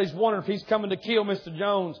now everybody's wondering if he's coming to kill Mr.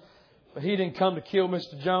 Jones. But he didn't come to kill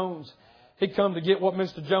Mr. Jones. He come to get what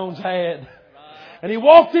Mr. Jones had. And he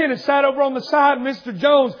walked in and sat over on the side. And Mr.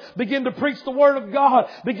 Jones began to preach the Word of God,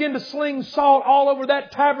 began to sling salt all over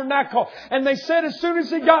that tabernacle. And they said as soon as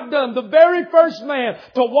he got done, the very first man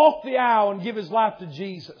to walk the aisle and give his life to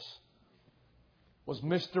Jesus was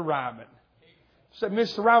Mr. Ryman. Said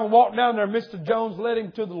Mr. Ryman walked down there. Mr. Jones led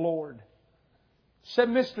him to the Lord. Said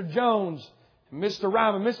Mr. Jones and Mr.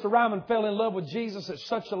 Ryman fell in love with Jesus at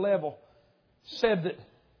such a level. Said that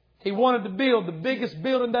he wanted to build the biggest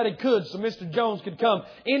building that he could so Mr. Jones could come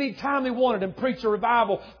anytime he wanted and preach a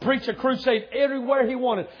revival, preach a crusade everywhere he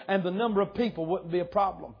wanted. And the number of people wouldn't be a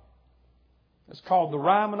problem. It's called the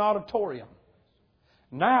Ryman Auditorium.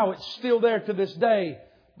 Now it's still there to this day,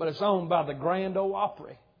 but it's owned by the Grand Ole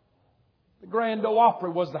Opry. The Grand Ole Opry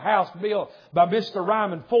was the house built by Mr.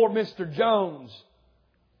 Ryman for Mr. Jones.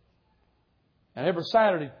 And every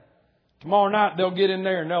Saturday, tomorrow night, they'll get in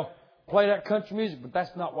there and they'll play that country music. But that's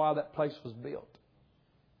not why that place was built.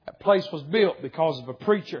 That place was built because of a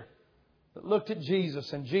preacher that looked at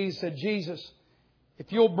Jesus. And Jesus said, Jesus,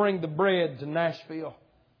 if you'll bring the bread to Nashville,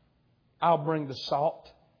 I'll bring the salt.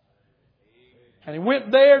 And he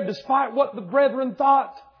went there despite what the brethren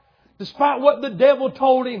thought, despite what the devil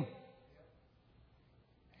told him.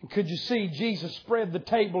 And could you see Jesus spread the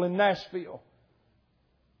table in Nashville?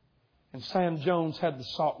 And Sam Jones had the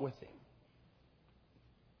salt with him.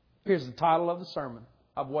 Here's the title of the sermon.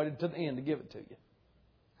 I've waited to the end to give it to you.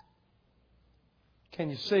 Can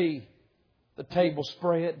you see the table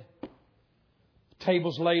spread?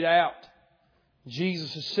 Table's laid out.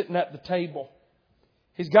 Jesus is sitting at the table.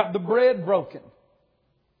 He's got the bread broken.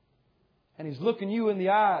 And He's looking you in the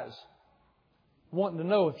eyes, wanting to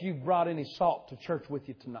know if you've brought any salt to church with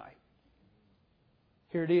you tonight.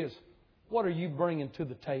 Here it is. What are you bringing to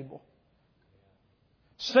the table?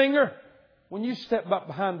 Singer, when you step up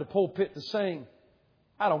behind the pulpit to sing,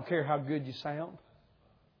 I don't care how good you sound.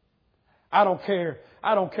 I don't care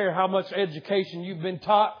how much education you've been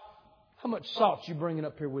taught. How much salt you bringing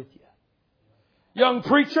up here with you? Young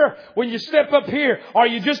preacher, when you step up here, are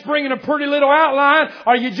you just bringing a pretty little outline?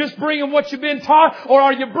 Are you just bringing what you've been taught? Or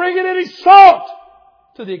are you bringing any salt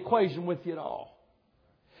to the equation with you at all?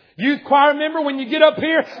 Youth choir member, when you get up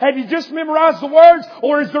here, have you just memorized the words?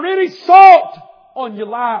 Or is there any salt on your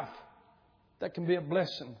life that can be a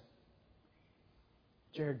blessing?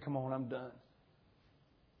 Jared, come on, I'm done.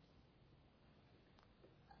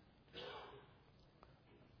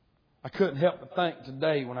 I couldn't help but think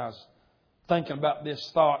today when I was thinking about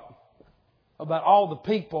this thought about all the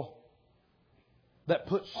people that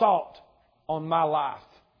put salt on my life.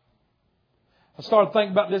 I started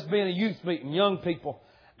thinking about this being a youth meeting, young people.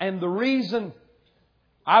 And the reason,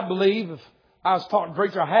 I believe, if I was talking to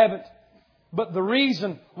preacher, I haven't, but the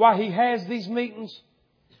reason why he has these meetings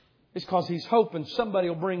is because he's hoping somebody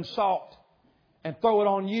will bring salt and throw it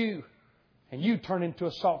on you and you turn into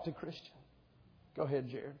a salty Christian. Go ahead,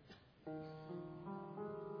 Jared.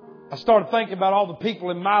 I started thinking about all the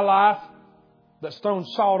people in my life that's thrown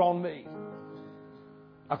salt on me.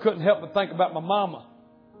 I couldn't help but think about my mama.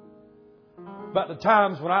 About the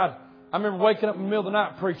times when I remember waking up in the middle of the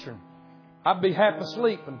night preaching. I'd be half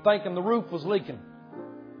asleep and thinking the roof was leaking.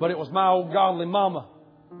 But it was my old godly mama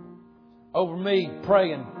over me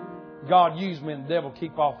praying, God use me and the devil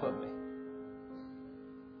keep off of me.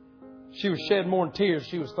 She was shedding more than tears.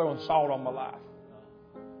 She was throwing salt on my life.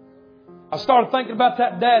 I started thinking about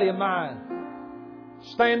that daddy of mine.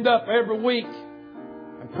 Stand up every week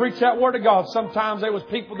and preach that Word of God. Sometimes there was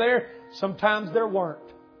people there. Sometimes there weren't.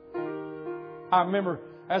 I remember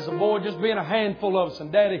as a boy just being a handful of us and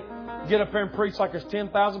Daddy get up there and preach like there's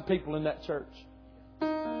 10,000 people in that church.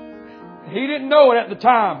 He didn't know it at the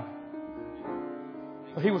time.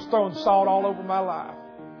 But he was throwing salt all over my life.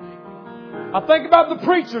 I think about the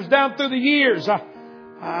preachers down through the years.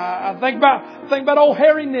 I think about old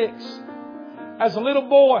Harry Nix. As a little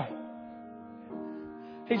boy,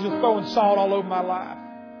 he's just throwing salt all over my life.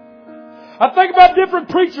 I think about different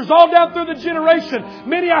preachers all down through the generation.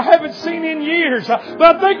 Many I haven't seen in years. But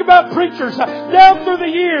I think about preachers down through the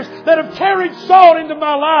years that have carried salt into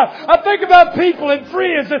my life. I think about people and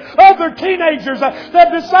friends and other teenagers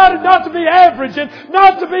that decided not to be average and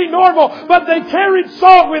not to be normal. But they carried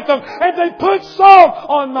salt with them and they put salt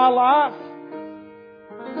on my life.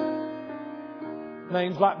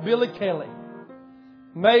 Names like Billy Kelly,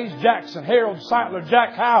 Mays Jackson, Harold Seitler,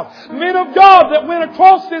 Jack Howell. Men of God that went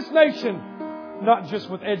across this nation, not just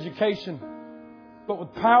with education, but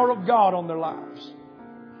with power of God on their lives.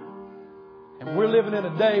 And we're living in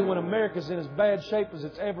a day when America's in as bad shape as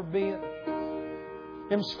it's ever been.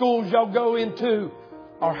 Them schools y'all go into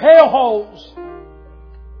are hellholes.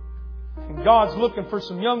 And God's looking for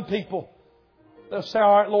some young people. They'll say,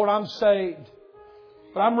 all right, Lord, I'm saved.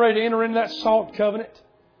 But I'm ready to enter into that salt covenant.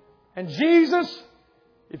 And Jesus,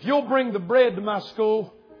 if you'll bring the bread to my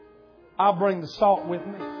school, I'll bring the salt with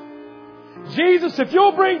me. Jesus, if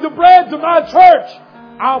you'll bring the bread to my church,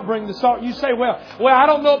 I'll bring the salt. You say, well, I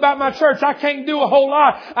don't know about my church. I can't do a whole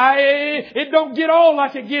lot. It don't get on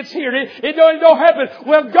like it gets here. It don't happen.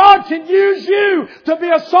 Well, God can use you to be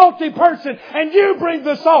a salty person, and you bring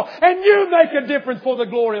the salt, and you make a difference for the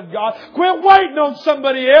glory of God. Quit waiting on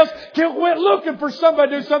somebody else. Quit looking for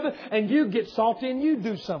somebody to do something, and you get salty and you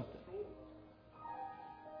do something.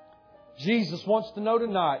 Jesus wants to know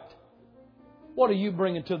tonight, what are you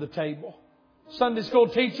bringing to the table? Sunday school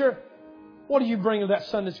teacher, what are you bringing to that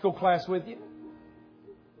Sunday school class with you?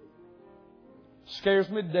 Scares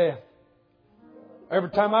me to death.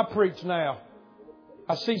 Every time I preach now,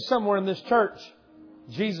 I see somewhere in this church,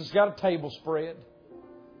 Jesus got a table spread.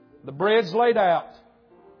 The bread's laid out.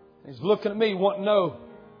 He's looking at me wanting to know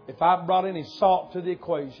if I brought any salt to the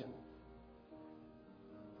equation.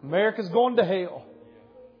 America's going to hell.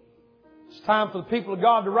 It's time for the people of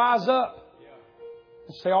God to rise up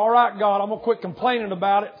and say, all right, God, I'm going to quit complaining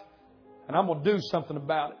about it and I'm going to do something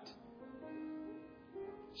about it.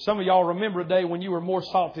 Some of y'all remember a day when you were more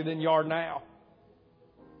salty than you are now.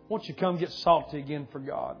 Won't you come get salty again for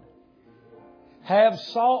God? Have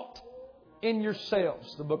salt in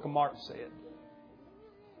yourselves, the book of Mark said.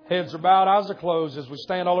 Heads are bowed, eyes are closed as we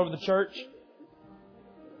stand all over the church.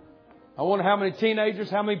 I wonder how many teenagers,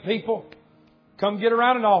 how many people Come get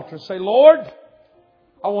around an altar and say, Lord,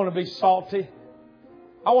 I want to be salty.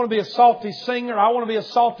 I want to be a salty singer. I want to be a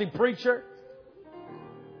salty preacher.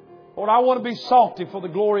 Lord, I want to be salty for the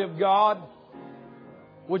glory of God.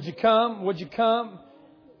 Would you come? Would you come?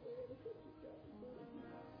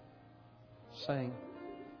 Sing.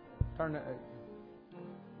 Turn that.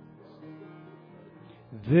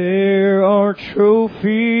 There are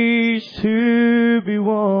trophies to be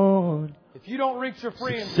won. If you don't reach your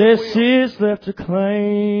friends, Success is left to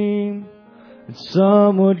claim. And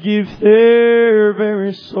some would give their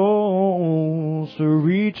very souls to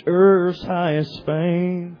reach earth's highest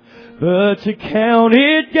fame. But to count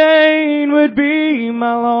it gain would be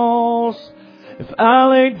my loss if I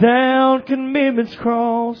laid down commitment's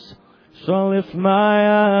cross. So I lift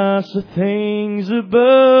my eyes to things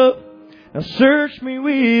above. Now search me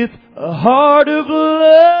with a heart of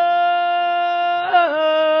love.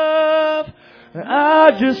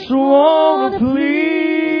 I just want to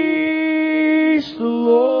please the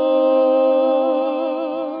Lord.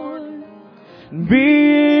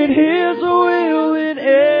 Be in His will in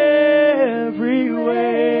every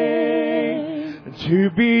way. To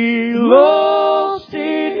be lost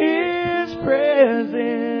in His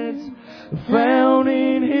presence, found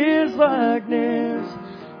in His likeness.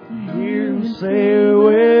 Hear Him say,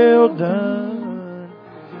 well done,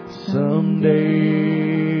 someday.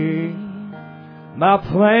 My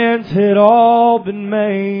plans had all been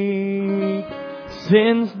made,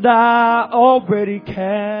 sin's die already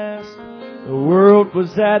cast. The world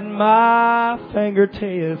was at my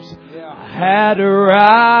fingertips. I had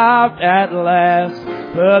arrived at last,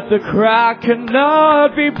 but the cry could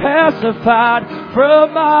not be pacified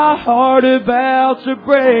from my heart about to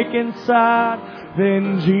break inside.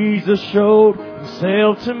 Then Jesus showed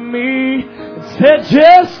Himself to me and said,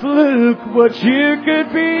 just look what you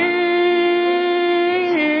could be.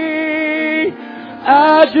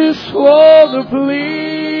 I just want to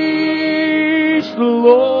please the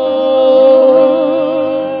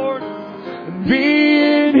Lord and be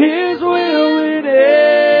in His will in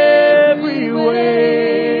every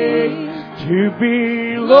way. To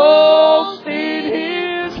be lost in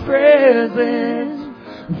His presence,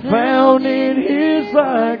 found in His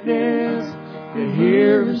likeness, to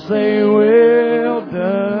hear Him say, well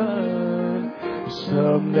done,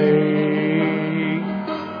 someday.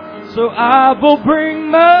 So I will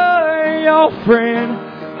bring my offering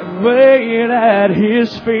and lay it at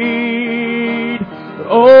His feet. But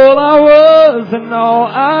all I was and all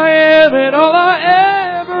I am and all I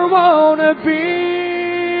ever want to be,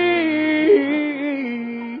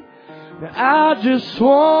 I just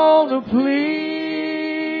want to please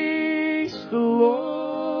the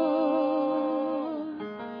Lord.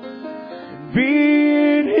 Be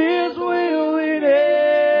in His will in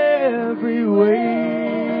every way.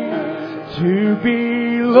 To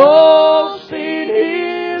be lost in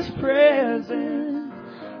His presence,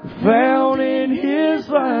 found in His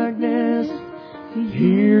likeness, and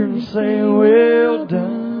hear Him say, well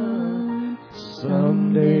done,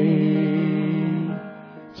 someday.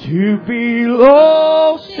 To be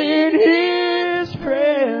lost in His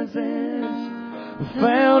presence,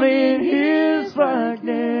 found in His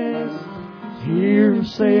likeness, hear Him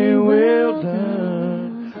say, well done.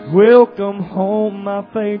 Welcome home, my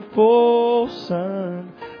faithful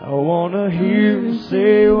son. I want to hear Him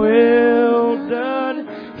say, well done,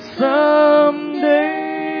 someday.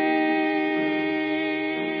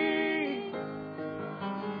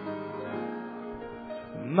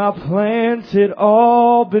 My plans had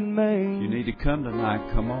all been made. You need to come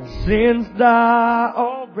tonight. Come on. Sin's die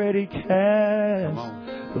already cast. Come on.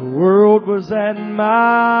 The world was at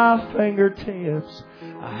my fingertips.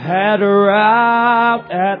 I had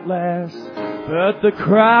arrived at last, but the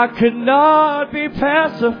cry could not be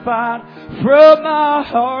pacified from my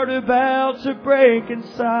heart about to break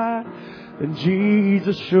inside. Then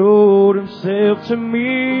Jesus showed Himself to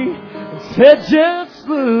me and said, just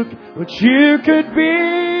look what you could be.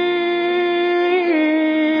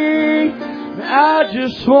 I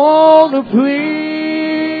just want to please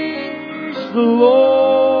the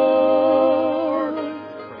Lord.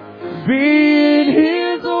 Be in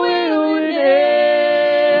His will in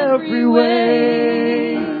every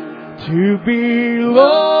way. To be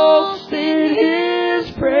lost in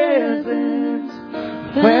His presence,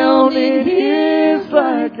 found in His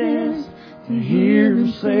likeness, to hear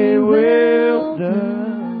Him say, well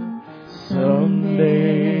done,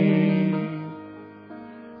 someday.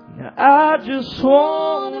 Now I just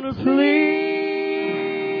want to please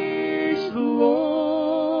the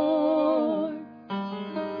Lord.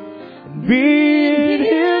 Be in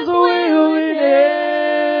His will in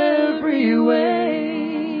every way.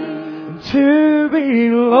 To be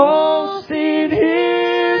lost in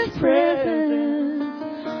His presence,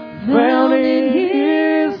 found in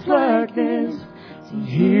His likeness, to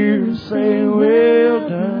hear Him say, well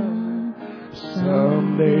done,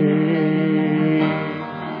 someday.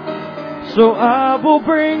 So I will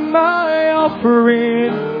bring my offering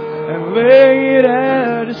and lay it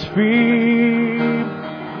at His feet.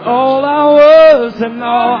 All I was and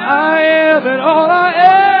all I am and all I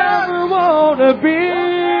ever want to be.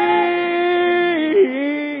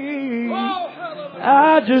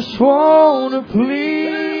 I just want to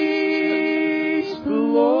please the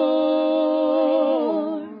Lord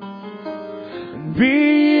and be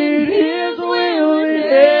in His will in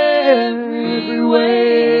every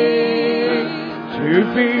way.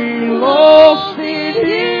 To be lost in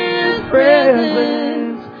His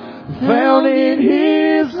presence, found in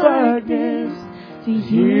His likeness, to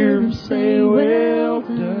hear Him say, well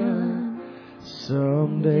done,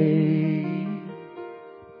 someday.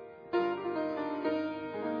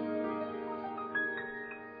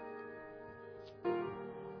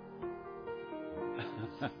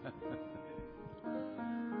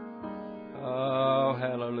 Oh,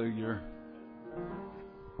 hallelujah.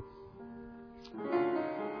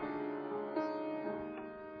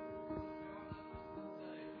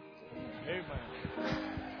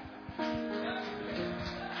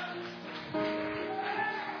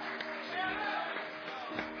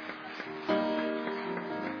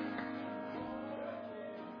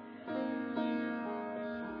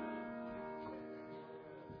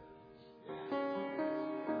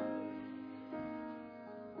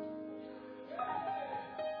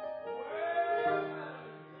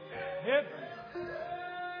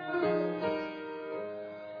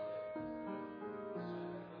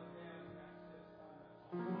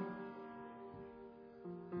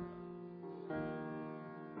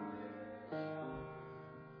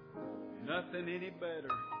 Nothing any better.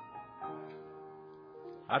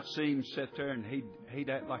 I'd see him sit there and he'd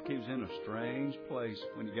act like he was in a strange place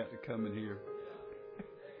when he got to come in here.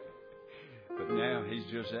 But now he's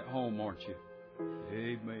just at home, aren't you?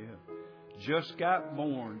 Amen. Just got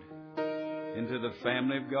born into the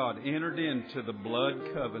family of God, entered into the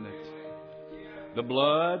blood covenant. The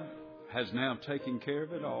blood has now taken care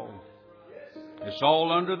of it all. It's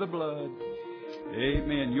all under the blood.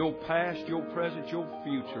 Amen. Your past, your present, your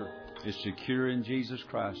future is secure in Jesus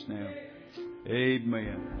Christ now.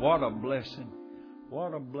 Amen. What a blessing.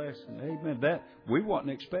 What a blessing. Amen. That we wasn't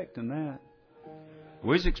expecting that. We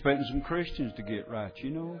was expecting some Christians to get right, you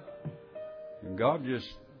know. And God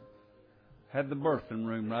just had the birthing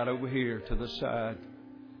room right over here to the side.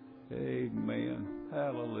 Amen.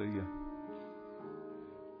 Hallelujah.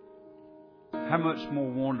 How much more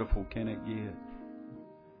wonderful can it get?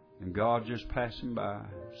 And God just passing by,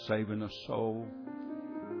 saving a soul,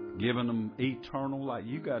 giving them eternal life.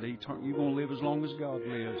 You got eternal. You're going to live as long as God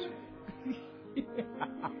lives.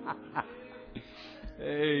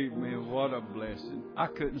 Amen. What a blessing. I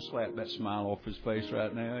couldn't slap that smile off his face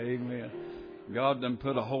right now. Amen. God done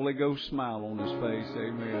put a Holy Ghost smile on his face.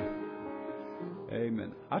 Amen.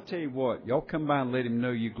 Amen. I tell you what, y'all come by and let him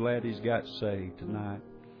know you're glad he's got saved tonight.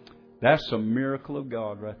 That's a miracle of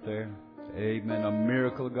God right there. Amen. A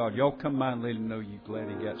miracle of God. Y'all come by and let him know you're glad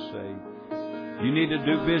he got saved. You need to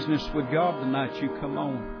do business with God tonight, you come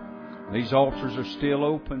on. These altars are still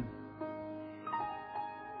open.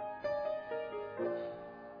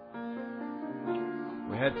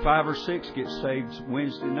 We had 5 or 6 get saved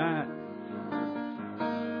Wednesday night.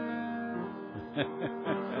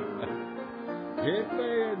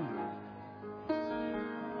 Amen.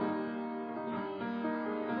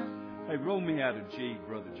 Hey, roll me out of G,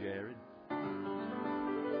 Brother Jared.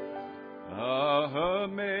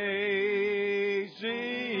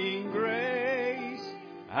 Amazing grace,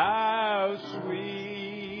 how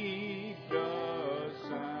sweet the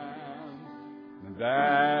sound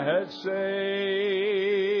that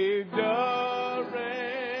saved a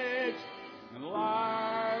wretch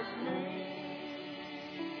like me.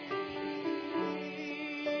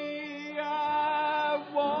 I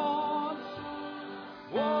once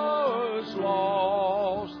was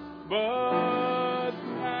lost, but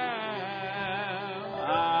now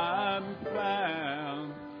I'm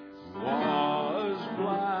found. Was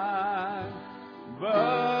blind,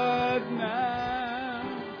 but now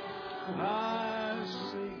I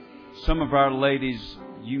see. Some of our ladies,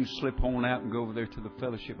 you can slip on out and go over there to the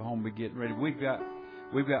fellowship home. We're getting ready. We've got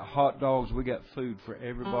hot dogs. We got food for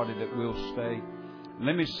everybody that will stay.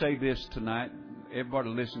 Let me say this tonight. Everybody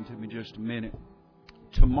listen to me just a minute.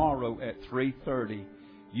 Tomorrow at 3:30,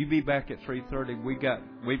 you be back at 3:30. We've got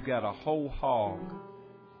a whole hog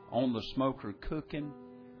on the smoker cooking.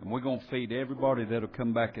 And we're going to feed everybody that'll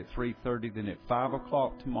come back at 3:30. Then at 5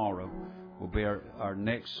 o'clock tomorrow will be our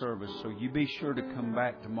next service. So you be sure to come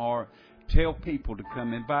back tomorrow. Tell people to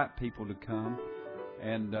come. Invite people to come.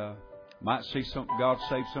 And might see God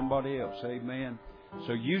save somebody else. Amen.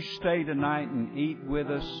 So you stay tonight and eat with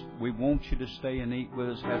us. We want you to stay and eat with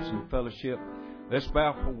us. Have some fellowship. Let's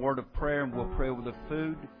bow for a word of prayer, and we'll pray over the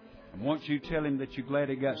food. And once you tell Him that you're glad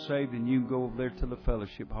He got saved, then you can go over there to the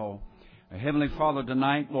fellowship hall. Heavenly Father,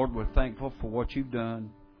 tonight, Lord, we're thankful for what you've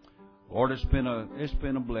done. Lord, it's been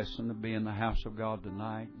a blessing to be in the house of God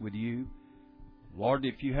tonight with you. Lord,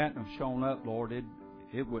 if you hadn't have shown up, Lord, it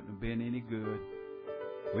wouldn't have been any good.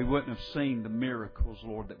 We wouldn't have seen the miracles,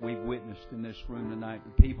 Lord, that we've witnessed in this room tonight.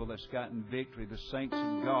 The people that's gotten victory, the saints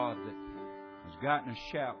of God that has gotten a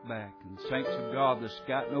shout back, and the saints of God that's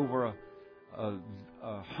gotten over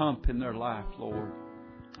a hump in their life, Lord.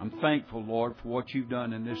 I'm thankful, Lord, for what you've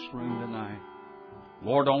done in this room tonight.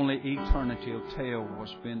 Lord, only eternity will tell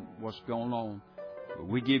what's going on. But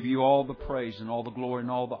we give you all the praise and all the glory and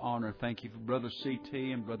all the honor. Thank you for Brother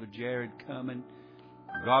C.T. and Brother Jared coming.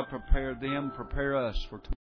 God, prepare us for tomorrow.